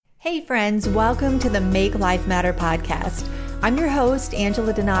Hey friends, welcome to the Make Life Matter podcast. I'm your host,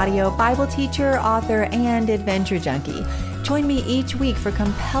 Angela Donadio, Bible teacher, author, and adventure junkie. Join me each week for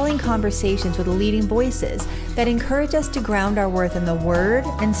compelling conversations with leading voices that encourage us to ground our worth in the Word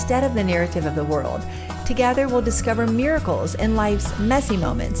instead of the narrative of the world. Together, we'll discover miracles in life's messy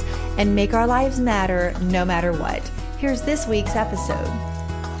moments and make our lives matter no matter what. Here's this week's episode.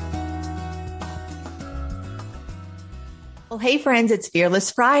 Well, hey friends, it's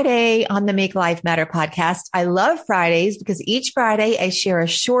Fearless Friday on the Make Life Matter podcast. I love Fridays because each Friday I share a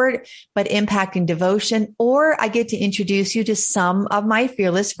short but impacting devotion, or I get to introduce you to some of my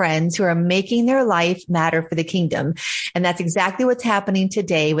fearless friends who are making their life matter for the kingdom. And that's exactly what's happening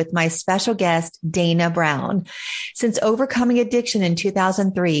today with my special guest, Dana Brown. Since overcoming addiction in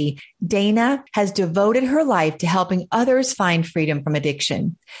 2003, Dana has devoted her life to helping others find freedom from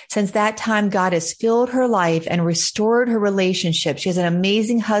addiction. Since that time, God has filled her life and restored her relationship. She has an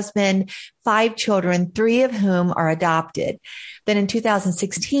amazing husband, 5 children, 3 of whom are adopted. Then in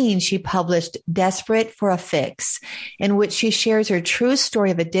 2016, she published Desperate for a Fix, in which she shares her true story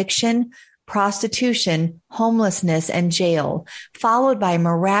of addiction, prostitution, homelessness, and jail, followed by a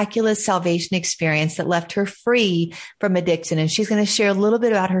miraculous salvation experience that left her free from addiction. And she's going to share a little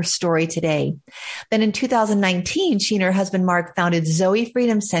bit about her story today. Then in 2019, she and her husband, Mark, founded Zoe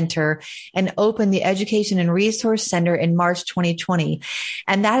Freedom Center and opened the Education and Resource Center in March 2020.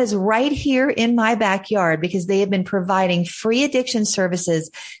 And that is right here in my backyard because they have been providing free addiction services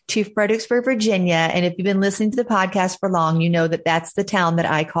to Fredericksburg, Virginia. And if you've been listening to the podcast for long, you know that that's the town that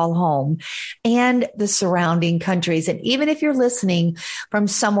I call home and the surrounding countries. And even if you're listening from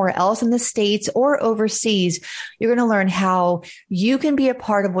somewhere else in the States or overseas, you're going to learn how you can be a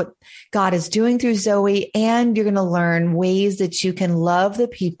part of what God is doing through Zoe. And you're going to learn ways that you can love the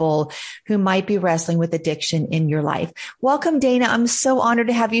people who might be wrestling with addiction in your life. Welcome, Dana. I'm so honored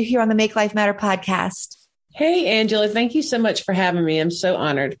to have you here on the Make Life Matter podcast. Hey, Angela. Thank you so much for having me. I'm so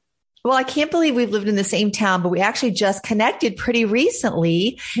honored. Well, I can't believe we've lived in the same town, but we actually just connected pretty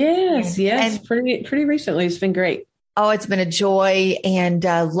recently. Yes. And pretty recently. It's been great. Oh, it's been a joy, and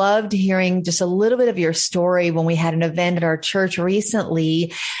loved hearing just a little bit of your story when we had an event at our church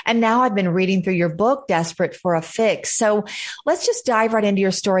recently. And now I've been reading through your book, Desperate for a Fix. So let's just dive right into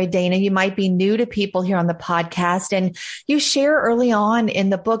your story, Dana. You might be new to people here on the podcast, and you share early on in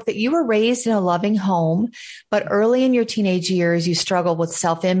the book that you were raised in a loving home, but early in your teenage years, you struggled with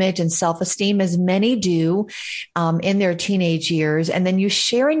self-image and self-esteem, as many do in their teenage years. And then you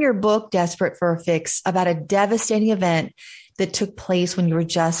share in your book, Desperate for a Fix, about a devastating event that took place when you were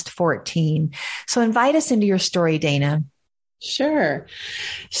just 14. So invite us into your story, Dana. Sure.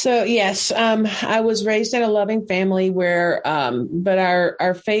 So yes, I was raised in a loving family where, but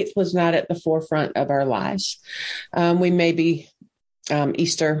our faith was not at the forefront of our lives. We maybe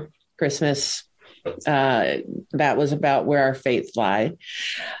Easter, Christmas, that was about where our faith lied.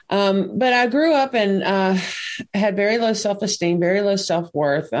 But I grew up and had very low self-esteem, very low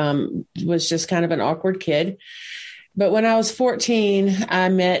self-worth, was just kind of an awkward kid. But when I was 14, I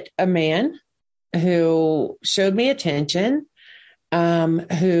met a man who showed me attention,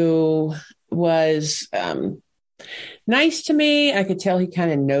 who was nice to me. I could tell he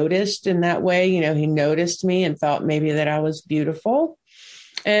kind of noticed in that way. You know, he noticed me and thought maybe that I was beautiful.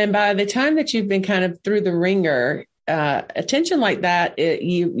 And by the time that you've been kind of through the ringer, attention like that,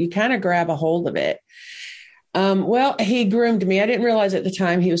 you kind of grab a hold of it. Well, he groomed me. I didn't realize at the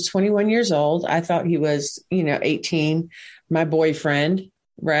time he was 21 years old. I thought he was, 18, my boyfriend.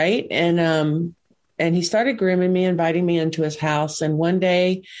 Right. And he started grooming me, inviting me into his house. And one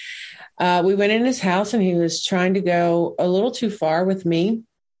day, we went in his house and he was trying to go a little too far with me.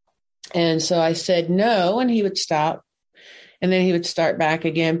 And so I said no, and he would stop. And then he would start back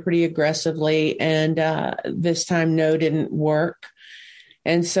again pretty aggressively. And this time, no didn't work.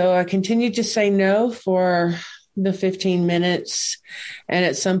 And so I continued to say no for the 15 minutes. And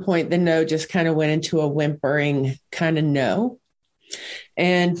at some point, the no just kind of went into a whimpering kind of no.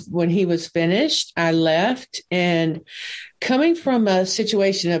 And when he was finished, I left. And coming from a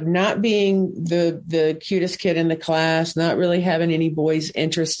situation of not being the cutest kid in the class, not really having any boys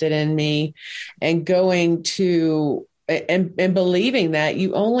interested in me, and going to and believing that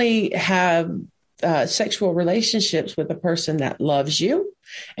you only have sexual relationships with a person that loves you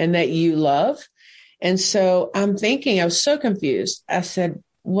and that you love. And so I'm thinking, I was so confused. I said,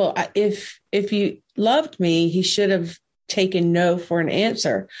 well, if he loved me, he should have taken no for an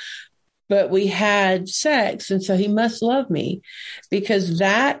answer. But we had sex, and so he must love me, because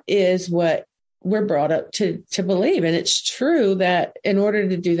that is what we're brought up to believe. And it's true that in order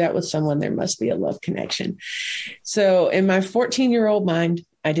to do that with someone, there must be a love connection. So in my 14-year-old mind,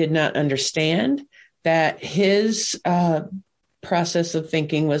 I did not understand that his process of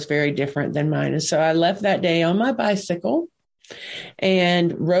thinking was very different than mine. And so I left that day on my bicycle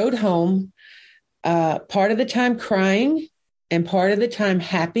and rode home, part of the time crying and part of the time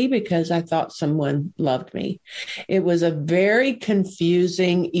happy because I thought someone loved me. It was a very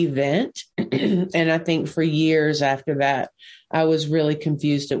confusing event. And I think for years after that, I was really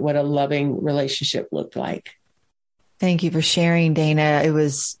confused at what a loving relationship looked like. Thank you for sharing, Dana. It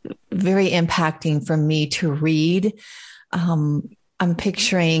was very impacting for me to read. I'm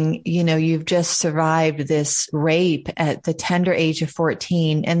picturing, you've just survived this rape at the tender age of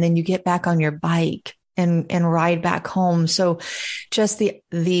 14, and then you get back on your bike and ride back home. So just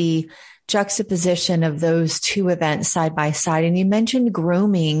the juxtaposition of those two events side by side. And you mentioned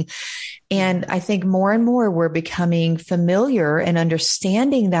grooming. And I think more and more we're becoming familiar and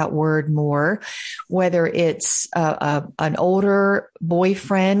understanding that word more, whether it's an older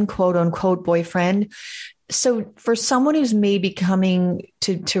boyfriend, quote unquote boyfriend. So for someone who's maybe coming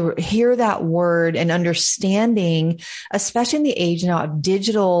to hear that word and understanding, especially in the age now of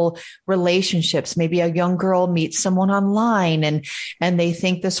digital relationships, maybe a young girl meets someone online and they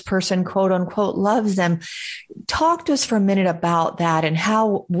think this person, quote unquote, loves them. Talk to us for a minute about that and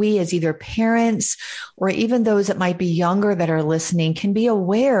how we as either parents or even those that might be younger that are listening can be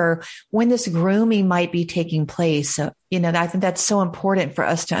aware when this grooming might be taking place. So, I think that's so important for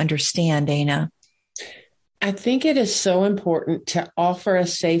us to understand, Dana. I think it is so important to offer a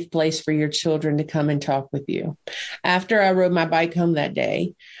safe place for your children to come and talk with you. After I rode my bike home that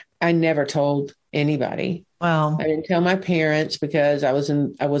day, I never told anybody. Wow. I didn't tell my parents because I was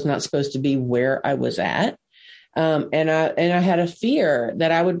not supposed to be where I was at. And I had a fear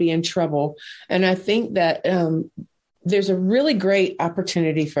that I would be in trouble. And I think that there's a really great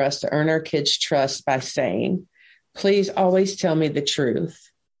opportunity for us to earn our kids' trust by saying, please always tell me the truth.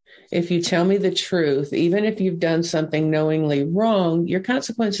 If you tell me the truth, even if you've done something knowingly wrong, your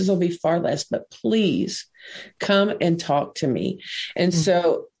consequences will be far less, but please come and talk to me. And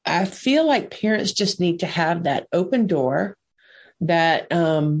so I feel like parents just need to have that open door that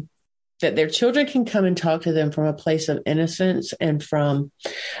their children can come and talk to them from a place of innocence and from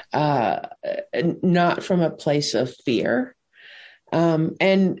not from a place of fear.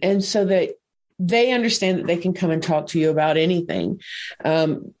 And so that they understand that they can come and talk to you about anything.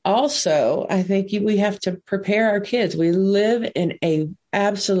 Also, I think we have to prepare our kids. We live in a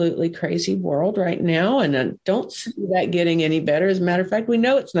absolutely crazy world right now, and I don't see that getting any better. As a matter of fact, we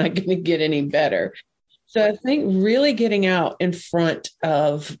know it's not going to get any better. So I think really getting out in front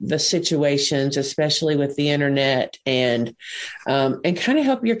of the situations, especially with the internet, and kind of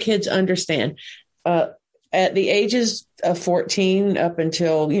help your kids understand. At the ages of 14 up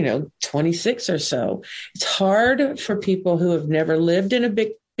until, 26 or so, it's hard for people who have never lived in a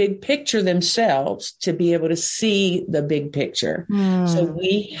big picture themselves to be able to see the big picture. So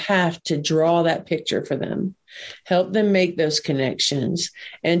we have to draw that picture for them, help them make those connections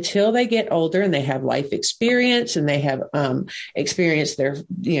until they get older and they have life experience and they have experienced their,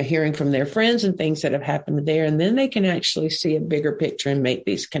 hearing from their friends and things that have happened there. And then they can actually see a bigger picture and make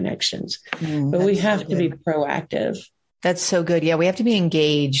these connections. But we have to be proactive. That's so good. Yeah, we have to be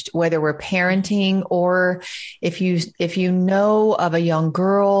engaged, whether we're parenting or if you know of a young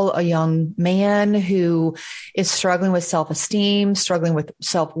girl, a young man who is struggling with self-esteem, struggling with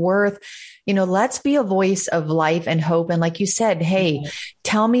self-worth, let's be a voice of life and hope. And like you said, hey,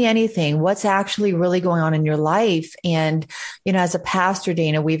 tell me anything. What's actually really going on in your life? And, as a pastor,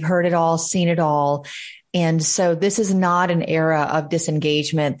 Dana, we've heard it all, seen it all. And so this is not an era of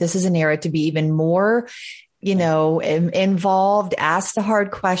disengagement. This is an era to be even more involved, ask the hard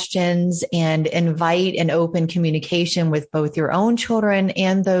questions and invite an open communication with both your own children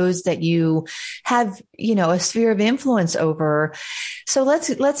and those that you have, a sphere of influence over. So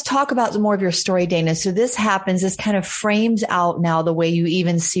let's talk about more of your story, Dana. So this kind of frames out now the way you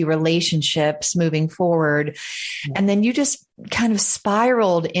even see relationships moving forward. And then you just kind of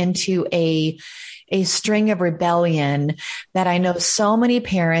spiraled into a string of rebellion that I know so many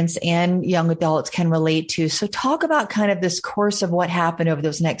parents and young adults can relate to. So talk about kind of this course of what happened over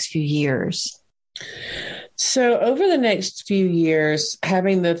those next few years. So over the next few years,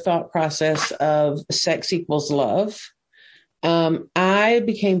 having the thought process of sex equals love, I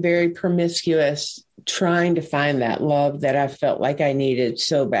became very promiscuous trying to find that love that I felt like I needed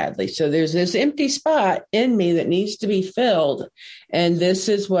so badly. So there's this empty spot in me that needs to be filled. And this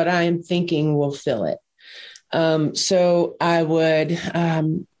is what I am thinking will fill it. So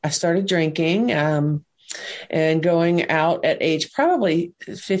I started drinking and going out at age probably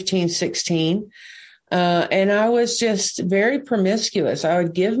 15, 16. And I was just very promiscuous. I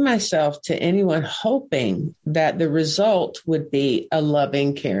would give myself to anyone hoping that the result would be a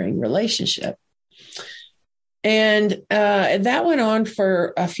loving, caring relationship. And that went on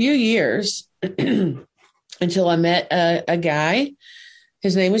for a few years until I met a guy.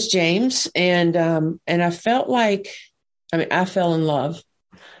 His name was James. And I felt like, I fell in love.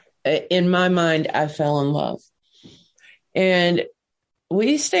 In my mind, I fell in love. And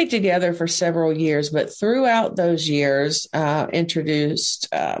we stayed together for several years, but throughout those years, introduced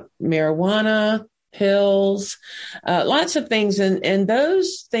marijuana, pills, lots of things. And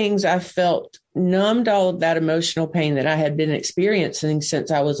those things I felt numbed all of that emotional pain that I had been experiencing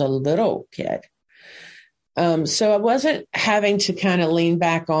since I was a little kid. So I wasn't having to kind of lean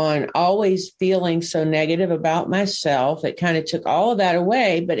back on always feeling so negative about myself. It kind of took all of that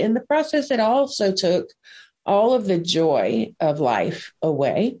away. But in the process, it also took all of the joy of life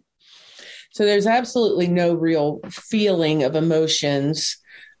away. So there's absolutely no real feeling of emotions.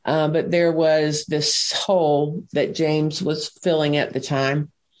 But there was this hole that James was filling at the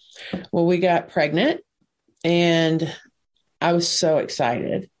time. Well, we got pregnant and I was so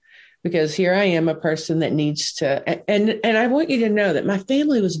excited because here I am, a person that needs to, and I want you to know that my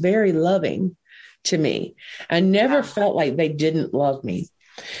family was very loving to me. I never felt like they didn't love me,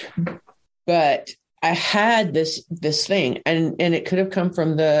 but I had this thing, and it could have come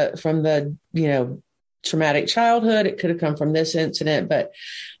from the traumatic childhood. It could have come from this incident, but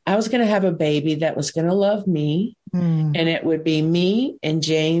I was going to have a baby that was going to love me, and it would be me and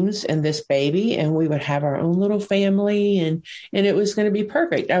James and this baby, and we would have our own little family, and it was going to be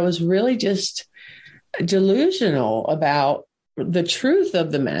perfect. I was really just delusional about the truth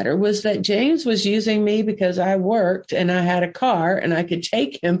of the matter was that James was using me because I worked and I had a car and I could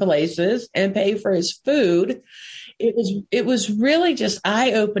take him places and pay for his food. It was really just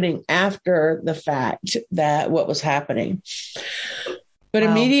eye-opening after the fact that what was happening. But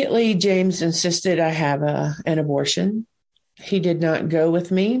immediately James insisted I have an abortion. He did not go with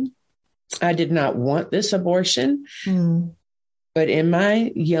me. I did not want this abortion. But in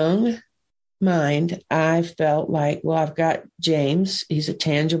my young mind, I felt like, well, I've got James. He's a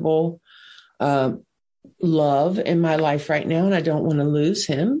tangible love in my life right now, and I don't want to lose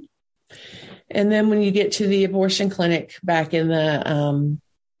him. And then when you get to the abortion clinic back in the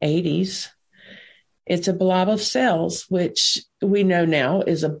 80s, it's a blob of cells, which we know now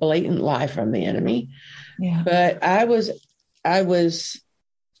is a blatant lie from the enemy. Yeah. But I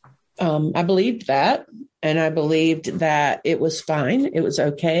believed that. And I believed that it was fine. It was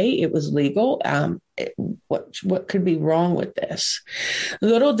okay. It was legal. What could be wrong with this?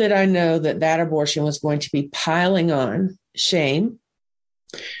 Little did I know that abortion was going to be piling on shame.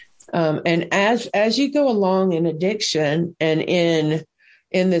 And as you go along in addiction and in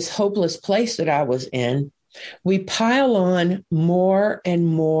this hopeless place that I was in, we pile on more and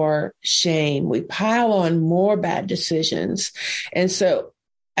more shame. We pile on more bad decisions. And so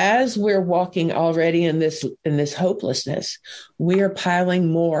as we're walking already in this hopelessness, we are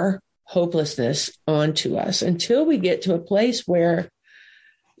piling more hopelessness onto us until we get to a place where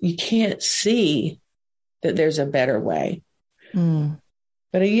you can't see that there's a better way.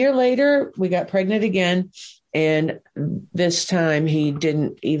 But a year later, we got pregnant again. And this time he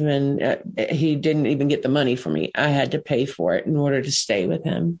didn't even get the money for me. I had to pay for it in order to stay with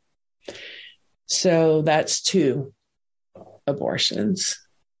him. So that's 2 abortions.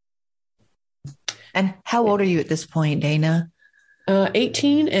 And how old are you at this point, Dana?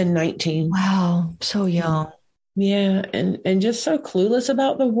 18 and 19. Wow. So young. Yeah. And just so clueless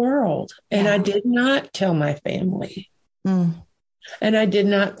about the world. And I did not tell my family. And I did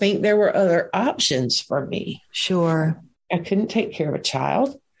not think there were other options for me. Sure. I couldn't take care of a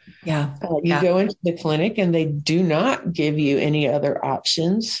child. Yeah. You go into the clinic and they do not give you any other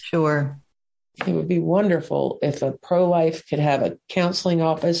options. Sure. It would be wonderful if a pro-life could have a counseling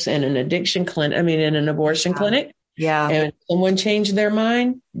office and an addiction clinic, in an abortion clinic. Yeah. And if someone changed their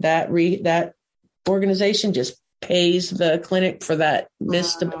mind, that organization just pays the clinic for that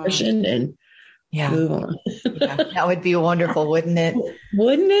missed abortion and move on. That would be wonderful, wouldn't it?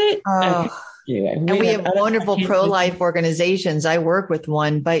 Wouldn't it? And we have wonderful pro-life organizations. I work with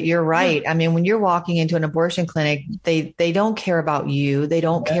one, but you're right. When you're walking into an abortion clinic, they don't care about you. They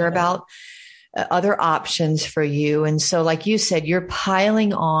don't care about other options for you. And so, like you said, you're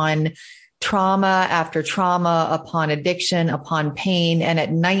piling on trauma after trauma upon addiction, upon pain. And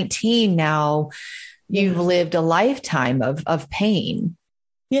at 19 now, you've lived a lifetime of pain.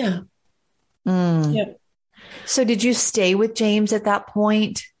 Yeah. Yeah. So did you stay with James at that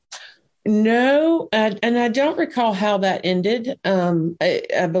point? No. And I don't recall how that ended.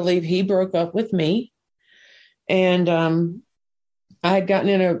 I believe he broke up with me. And I had gotten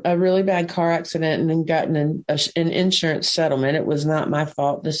in a really bad car accident and then gotten an insurance settlement. It was not my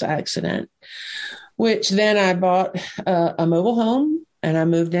fault, this accident, which then I bought a mobile home and I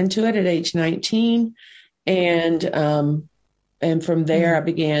moved into it at age 19. And from there, I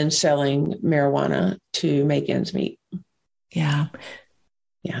began selling marijuana to make ends meet. Yeah.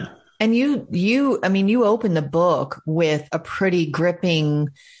 Yeah. And you opened the book with a pretty gripping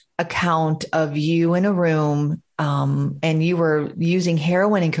account of you in a room, and you were using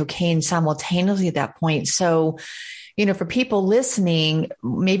heroin and cocaine simultaneously at that point. So, for people listening,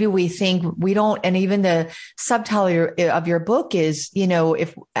 maybe we think we don't, and even the subtitle of your book is,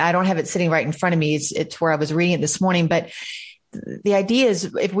 if I don't have it sitting right in front of me, it's where I was reading it this morning, but the idea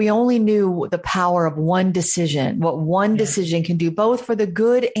is if we only knew the power of one decision, what one decision can do both for the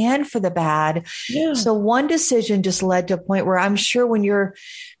good and for the bad. Yeah. So one decision just led to a point where I'm sure when you're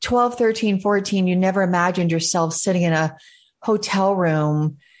 12, 13, 14, you never imagined yourself sitting in a hotel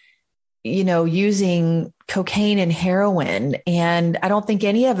room, using cocaine and heroin. And I don't think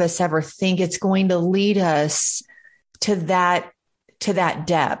any of us ever think it's going to lead us to that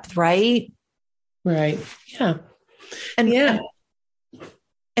depth, right? Right. Yeah.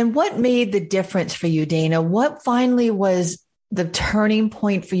 And what made the difference for you, Dana? What finally was the turning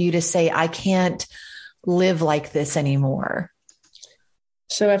point for you to say, I can't live like this anymore?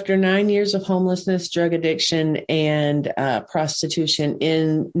 So after 9 years of homelessness, drug addiction, and prostitution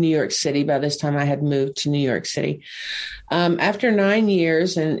in New York City, by this time I had moved to New York City. After 9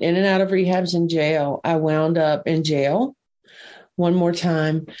 years and in and out of rehabs and jail, I wound up in jail one more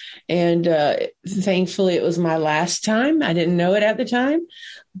time. And thankfully, it was my last time. I didn't know it at the time,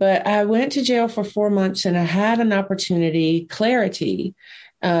 but I went to jail for 4 months and I had an opportunity, clarity,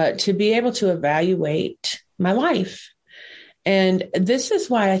 to be able to evaluate my life. And this is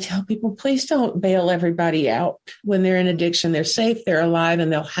why I tell people, please don't bail everybody out when they're in addiction. They're safe, they're alive,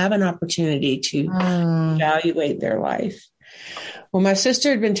 and they'll have an opportunity to evaluate their life. Well, my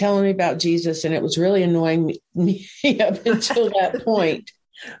sister had been telling me about Jesus, and it was really annoying me up until that point.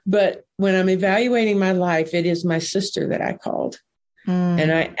 But when I'm evaluating my life, it is my sister that I called.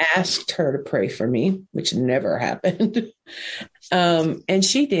 And I asked her to pray for me, which never happened. And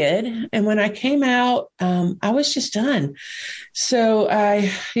she did. And when I came out, I was just done. So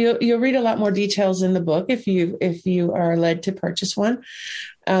you'll read a lot more details in the book if you are led to purchase one.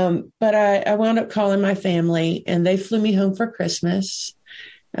 But I wound up calling my family, and they flew me home for Christmas.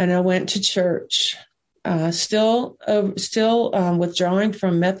 And I went to church, still withdrawing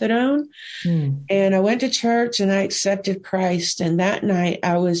from methadone. And I went to church and I accepted Christ. And that night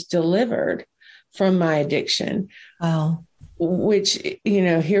I was delivered from my addiction. Wow. Which,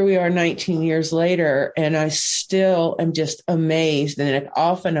 here we are 19 years later, and I still am just amazed. And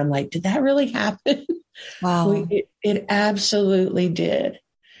often I'm like, did that really happen? Wow. It absolutely did.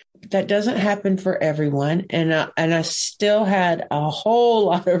 That doesn't happen for everyone. And I still had a whole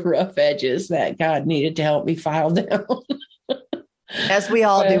lot of rough edges that God needed to help me file down. As we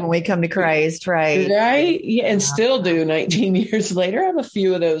all do when we come to Christ, right? Right. Yeah, and still do 19 years later. I have a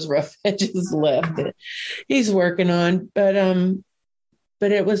few of those rough edges left that he's working on. But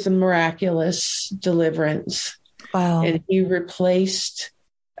it was a miraculous deliverance. Wow. And he replaced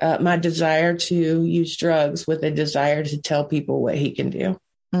my desire to use drugs with a desire to tell people what he can do.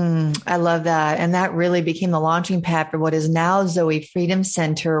 I love that. And that really became the launching pad for what is now Zoe Freedom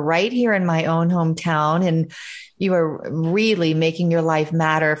Center right here in my own hometown. And you are really making your life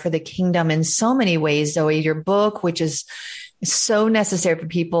matter for the kingdom in so many ways, Zoe. Your book, which is so necessary for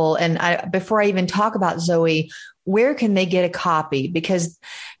people. And before I even talk about Zoe, where can they get a copy? Because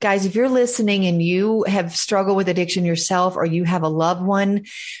guys, if you're listening and you have struggled with addiction yourself, or you have a loved one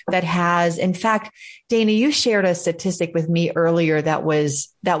that has, in fact, Dana, you shared a statistic with me earlier that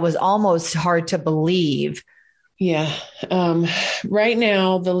was almost hard to believe. Yeah. Right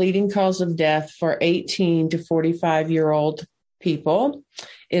now, the leading cause of death for 18 to 45-year-old people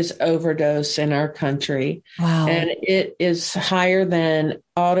is overdose in our country. Wow. And it is higher than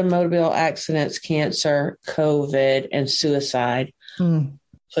automobile accidents, cancer, COVID, and suicide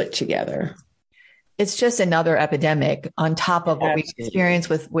put together. It's just another epidemic on top of what we experienced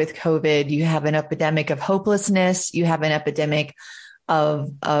with COVID. You have an epidemic of hopelessness. You have an epidemic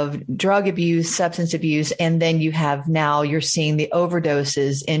of drug abuse, substance abuse. And then you're seeing the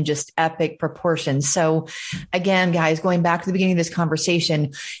overdoses in just epic proportions. So again, guys, going back to the beginning of this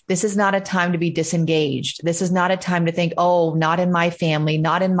conversation, this is not a time to be disengaged. This is not a time to think, oh, not in my family,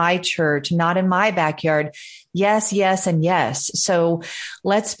 not in my church, not in my backyard. Yes, yes, and yes. So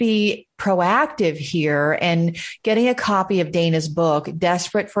let's be proactive here and getting a copy of Dana's book,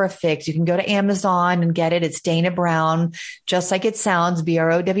 Desperate for a Fix. You can go to Amazon and get it. It's Dana Brown, just like it sounds,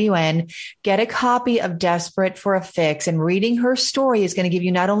 Brown. Get a copy of Desperate for a Fix, and reading her story is going to give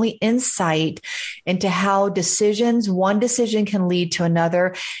you not only insight into how one decision can lead to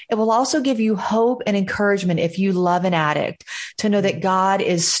another. It will also give you hope and encouragement if you love an addict to know that God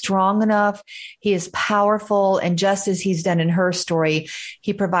is strong enough. He is powerful. And just as he's done in her story,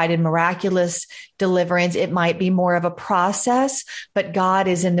 he provided miraculous deliverance. It might be more of a process, but God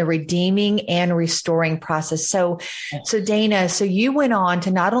is in the redeeming and restoring process. So Dana, so you went on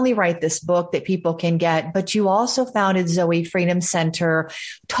to not only write this book that people can get, but you also founded Zoe Freedom Center.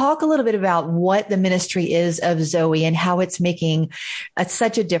 Talk a little bit about what the ministry is of Zoe and how it's making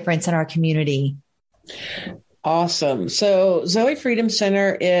such a difference in our community. Awesome. So Zoe Freedom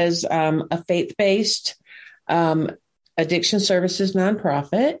Center is a faith-based addiction services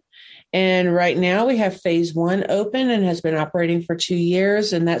nonprofit. And right now we have phase 1 open and has been operating for 2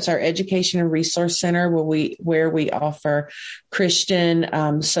 years. And that's our education and resource center where we offer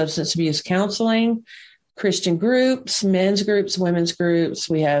Christian substance abuse counseling, Christian groups, men's groups, women's groups.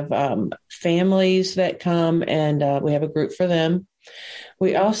 We have families that come, and we have a group for them.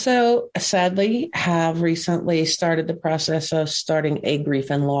 We also, sadly, have recently started the process of starting a grief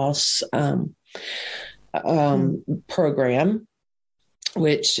and loss program,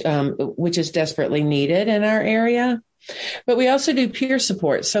 which is desperately needed in our area. But we also do peer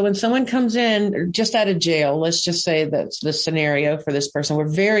support. So when someone comes in just out of jail, let's just say that's the scenario for this person, we're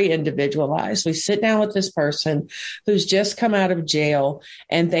very individualized. We sit down with this person who's just come out of jail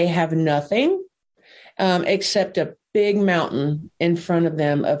and they have nothing except a big mountain in front of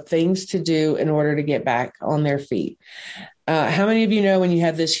them of things to do in order to get back on their feet. How many of you know when you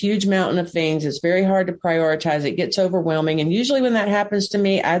have this huge mountain of things, it's very hard to prioritize. It gets overwhelming. And usually when that happens to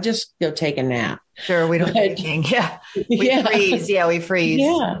me, I just go take a nap. Sure, we don't do anything. Yeah. We freeze. Yeah, we freeze.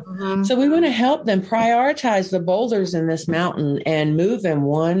 Yeah. Mm-hmm. So we want to help them prioritize the boulders in this mountain and move them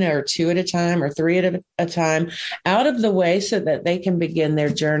 1 or 2 at a time or 3 at a time out of the way so that they can begin their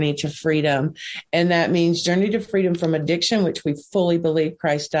journey to freedom. And that means journey to freedom from addiction, which we fully believe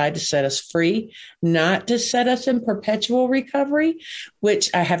Christ died to set us free, not to set us in perpetual recovery, which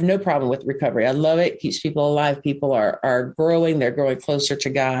I have no problem with recovery. I love it. Keeps people alive. People are growing. They're growing closer to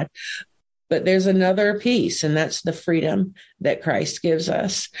God. But there's another piece, and that's the freedom that Christ gives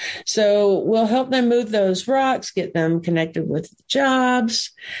us. So we'll help them move those rocks, get them connected with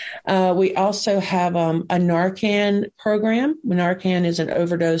jobs. We also have a Narcan program. Narcan is an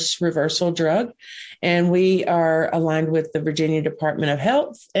overdose reversal drug, and we are aligned with the Virginia Department of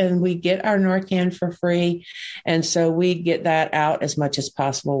Health, and we get our Narcan for free. And so we get that out as much as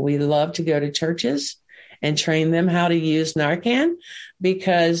possible. We love to go to churches and train them how to use Narcan,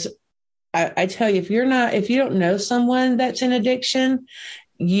 because I tell you, if you don't know someone that's in addiction,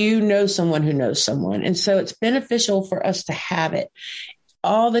 you know someone who knows someone. And so it's beneficial for us to have it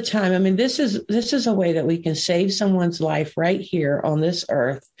all the time. I mean, this is a way that we can save someone's life right here on this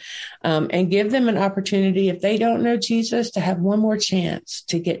earth, and give them an opportunity, if they don't know Jesus, to have one more chance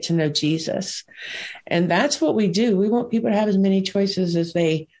to get to know Jesus. And that's what we do. We want people to have as many choices as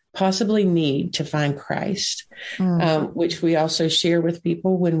they possibly need to find Christ, which we also share with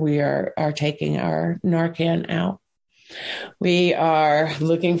people when we are taking our Narcan out. We are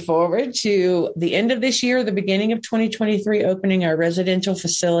looking forward to the end of this year, the beginning of 2023, opening our residential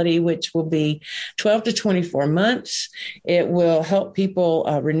facility, which will be 12 to 24 months. It will help people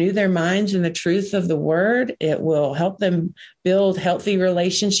renew their minds in the truth of the word. It will help them build healthy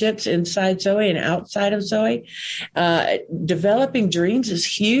relationships inside Zoe and outside of Zoe. Developing dreams is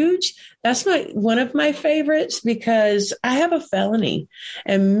huge. That's one of my favorites, because I have a felony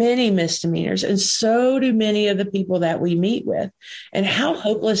and many misdemeanors, and so do many of the people that we meet with. And how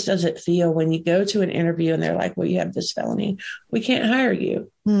hopeless does it feel when you go to an interview and they're like, well, you have this felony, we can't hire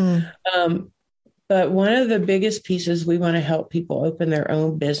you. But one of the biggest pieces, we want to help people open their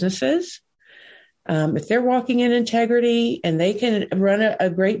own businesses. If they're walking in integrity and they can run a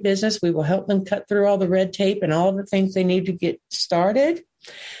great business, we will help them cut through all the red tape and all the things they need to get started.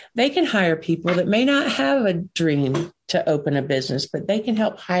 They can hire people that may not have a dream to open a business, but they can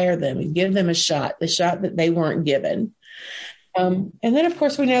help hire them and give them the shot that they weren't given. And then, of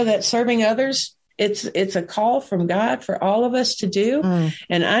course, we know that serving others, it's a call from God for all of us to do.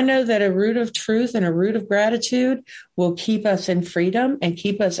 And I know that a root of truth and a root of gratitude will keep us in freedom and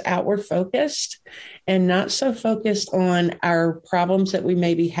keep us outward focused and not so focused on our problems that we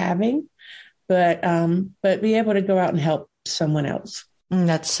may be having, but be able to go out and help someone else.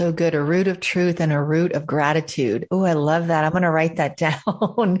 That's so good. A root of truth and a root of gratitude. Oh, I love that. I'm going to write that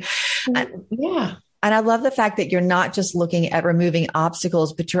down. Yeah. And I love the fact that you're not just looking at removing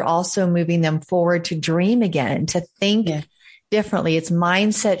obstacles, but you're also moving them forward to dream again, to think differently. It's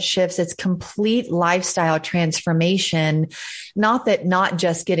mindset shifts. It's complete lifestyle transformation. Not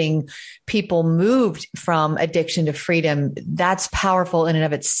just getting people moved from addiction to freedom. That's powerful in and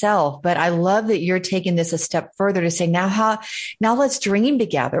of itself. But I love that you're taking this a step further to say, now let's dream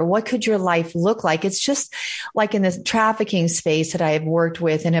together. What could your life look like? It's just like in this trafficking space that I have worked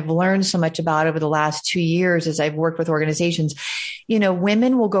with and have learned so much about over the last 2 years as I've worked with organizations.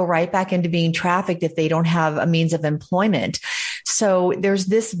 Women will go right back into being trafficked if they don't have a means of employment. So there's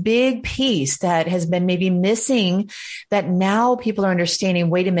this big piece that has been maybe missing, that now people are understanding,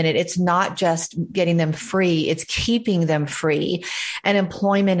 wait a minute, it's not just getting them free, it's keeping them free, and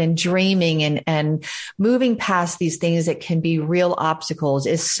employment and dreaming and moving past these things that can be real obstacles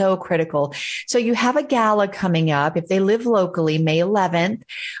is so critical. So you have a gala coming up. If they live locally, May 11th,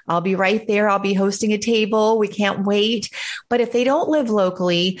 I'll be right there. I'll be hosting a table. We can't wait. But if they don't live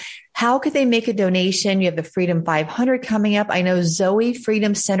locally, how could they make a donation? You have the Freedom 500 coming up. I know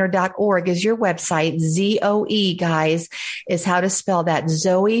ZoeFreedomCenter.org is your website. ZOE, guys, is how to spell that.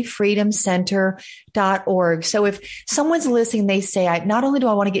 ZoeFreedomCenter.org. So if someone's listening, they say, not only do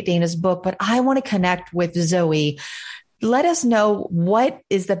I want to get Dana's book, but I want to connect with Zoe. Let us know what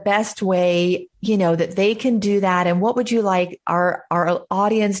is the best way, that they can do that. And what would you like our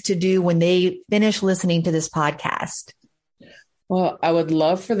audience to do when they finish listening to this podcast? Well, I would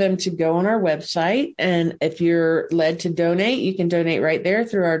love for them to go on our website. And if you're led to donate, you can donate right there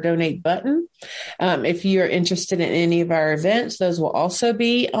through our donate button. If you're interested in any of our events, those will also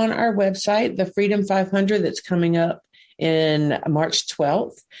be on our website. The Freedom 500 that's coming up in March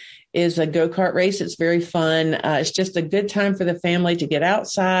 12th is a go-kart race. It's very fun. It's just a good time for the family to get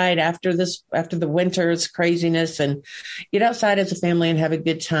outside after the winter's craziness, and get outside as a family and have a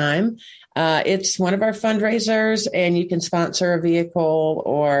good time. It's one of our fundraisers, and you can sponsor a vehicle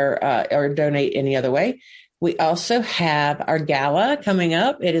or donate any other way. We also have our gala coming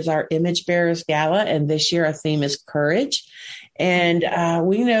up. It is our Image Bearers Gala, and this year our theme is courage. And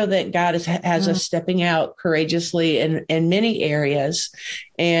we know that God has us stepping out courageously in many areas.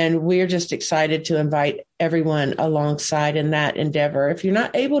 And we're just excited to invite everyone alongside in that endeavor. If you're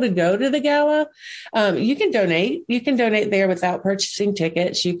not able to go to the gala, you can donate. You can donate there without purchasing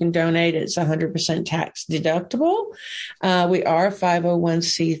tickets. You can donate. It's 100% tax deductible. We are a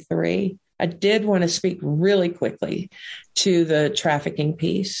 501c3. I did want to speak really quickly to the trafficking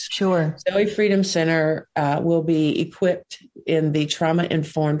piece. Sure. Zoe Freedom Center will be equipped in the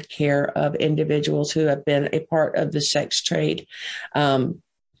trauma-informed care of individuals who have been a part of the sex trade. And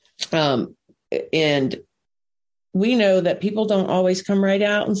we know that people don't always come right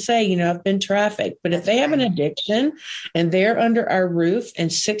out and say, I've been trafficked. But if they have an addiction and they're under our roof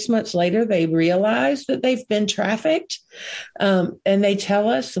and 6 months later they realize that they've been trafficked, and they tell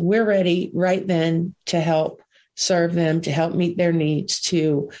us, we're ready right then to help serve them, to help meet their needs,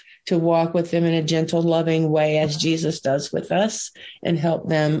 to walk with them in a gentle, loving way as Jesus does with us, and help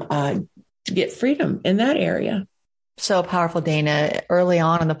them to get freedom in that area. So powerful, Dana. Early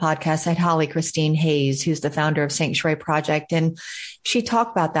on the podcast, I had Holly Christine Hayes, who's the founder of Sanctuary Project. And she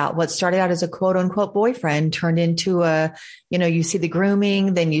talked about that. What started out as a quote unquote boyfriend turned into you see the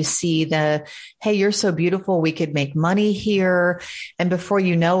grooming, then you see hey, you're so beautiful, we could make money here. And before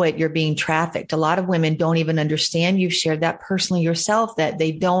you know it, you're being trafficked. A lot of women don't even understand. You've shared that personally yourself, that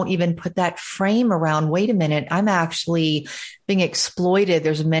they don't even put that frame around, wait a minute, I'm actually being exploited.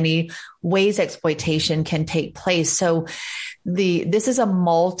 There's many ways exploitation can take place. So this is a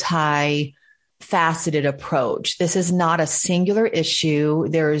multi-faceted approach. This is not a singular issue.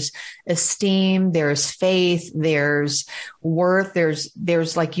 There's esteem, there's faith, there's worth,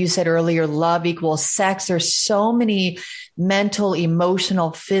 there's like you said earlier, love equals sex. There's so many mental,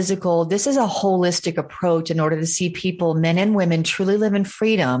 emotional, physical. This is a holistic approach in order to see people, men and women, truly live in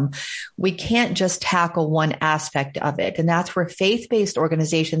freedom. We can't just tackle one aspect of it. And that's where faith-based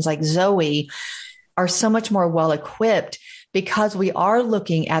organizations like Zoe are so much more well equipped, because we are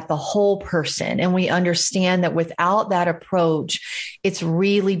looking at the whole person, and we understand that without that approach, it's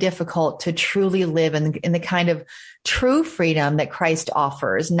really difficult to truly live in the kind of true freedom that Christ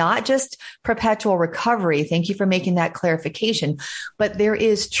offers, not just perpetual recovery. Thank you for making that clarification. But there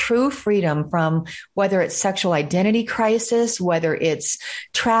is true freedom from whether it's sexual identity crisis, whether it's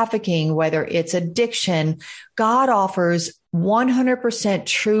trafficking, whether it's addiction. God offers 100%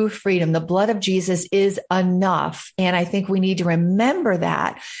 true freedom. The blood of Jesus is enough. And I think we need to remember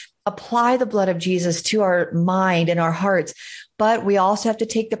that apply the blood of Jesus to our mind and our hearts. But we also have to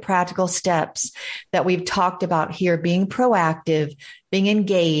take the practical steps that we've talked about here, being proactive, being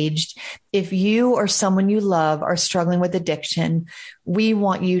engaged. If you or someone you love are struggling with addiction, we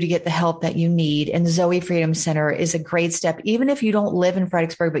want you to get the help that you need. And Zoe Freedom Center is a great step. Even if you don't live in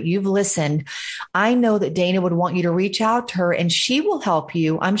Fredericksburg, but you've listened, I know that Dana would want you to reach out to her and she will help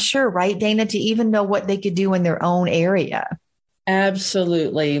you. I'm sure, right, Dana, to even know what they could do in their own area.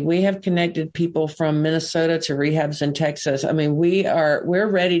 Absolutely. We have connected people from Minnesota to rehabs in Texas. I mean, we're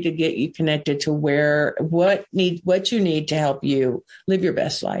ready to get you connected to what you need to help you live your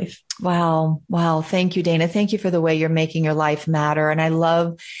best life. Wow. Thank you, Dana. Thank you for the way you're making your life matter. And I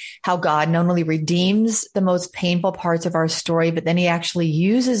love how God not only redeems the most painful parts of our story, but then he actually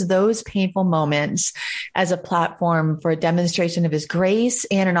uses those painful moments as a platform for a demonstration of his grace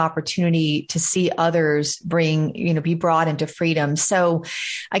and an opportunity to see others be brought into freedom. So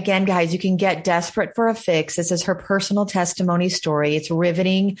again, guys, you can get Desperate for a Fix. This is her personal testimony story. It's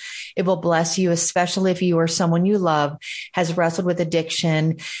riveting. It will bless you, especially if you or someone you love has wrestled with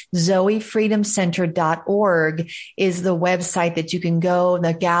addiction. ZoeFreedomCenter.org is the website that you can go.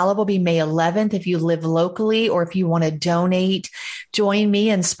 The gala will be May 11th. If you live locally or if you want to donate, join me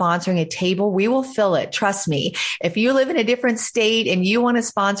in sponsoring a table. We will fill it. Trust me. If you live in a different state and you want to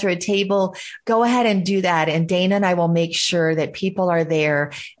sponsor a table, go ahead and do that. And Dana and I will make sure that people are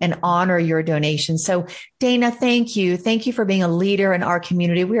there and honor your donation. So Dana, thank you. Thank you for being a leader in our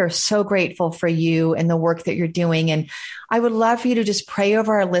community. We are so grateful for you and the work that you're doing. And I would love for you to just pray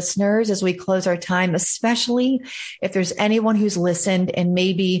over our listeners as we close our time, especially if there's anyone who's listened and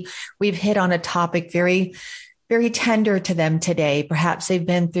maybe we've hit on a topic very, very tender to them today. Perhaps they've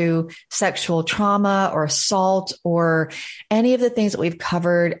been through sexual trauma or assault or any of the things that we've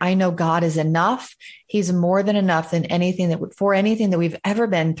covered. I know God is enough. He's more than enough for anything that we've ever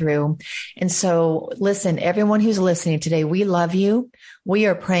been through. And so listen, everyone who's listening today, we love you. We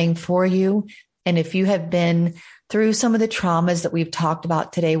are praying for you. And if you have been through some of the traumas that we've talked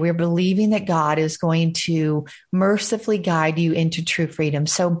about today, we're believing that God is going to mercifully guide you into true freedom.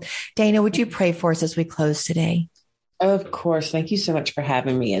 So Dana, would you pray for us as we close today? Of course. Thank you so much for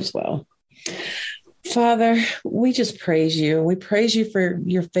having me as well. Father, we just praise you. We praise you for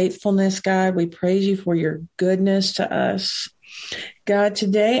your faithfulness, God. We praise you for your goodness to us. God,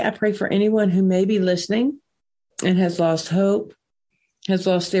 today I pray for anyone who may be listening and has lost hope, has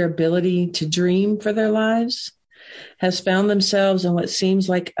lost their ability to dream for their lives, has found themselves in what seems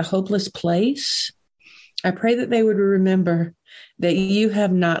like a hopeless place. I pray that they would remember that you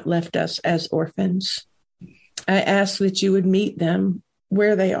have not left us as orphans. I ask that you would meet them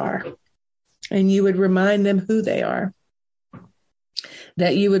where they are and you would remind them who they are,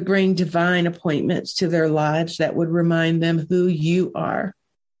 that you would bring divine appointments to their lives that would remind them who you are.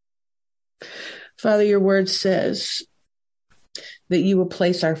 Father, your word says that you will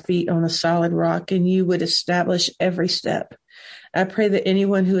place our feet on a solid rock and you would establish every step. I pray that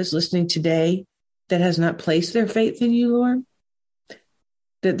anyone who is listening today that has not placed their faith in you, Lord,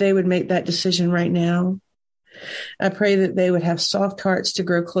 that they would make that decision right now. I pray that they would have soft hearts to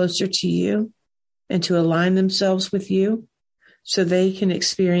grow closer to you and to align themselves with you so they can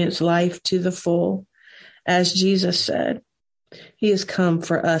experience life to the full. As Jesus said, he has come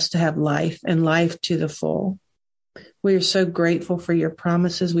for us to have life and life to the full. We are so grateful for your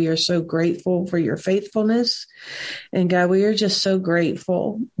promises. We are so grateful for your faithfulness. And God, we are just so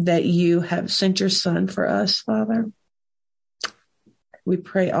grateful that you have sent your son for us, Father. We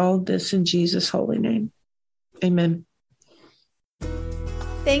pray all of this in Jesus' holy name. Amen.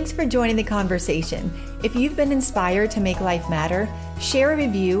 Thanks for joining the conversation. If you've been inspired to make life matter, share a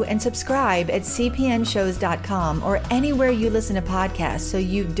review and subscribe at cpnshows.com or anywhere you listen to podcasts so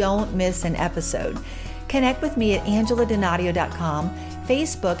you don't miss an episode. Connect with me at AngelaDonadio.com,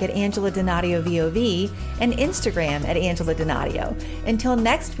 Facebook at Angela Donadio VOV, and Instagram at Angela Donadio. Until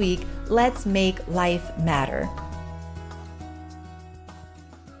next week, let's make life matter.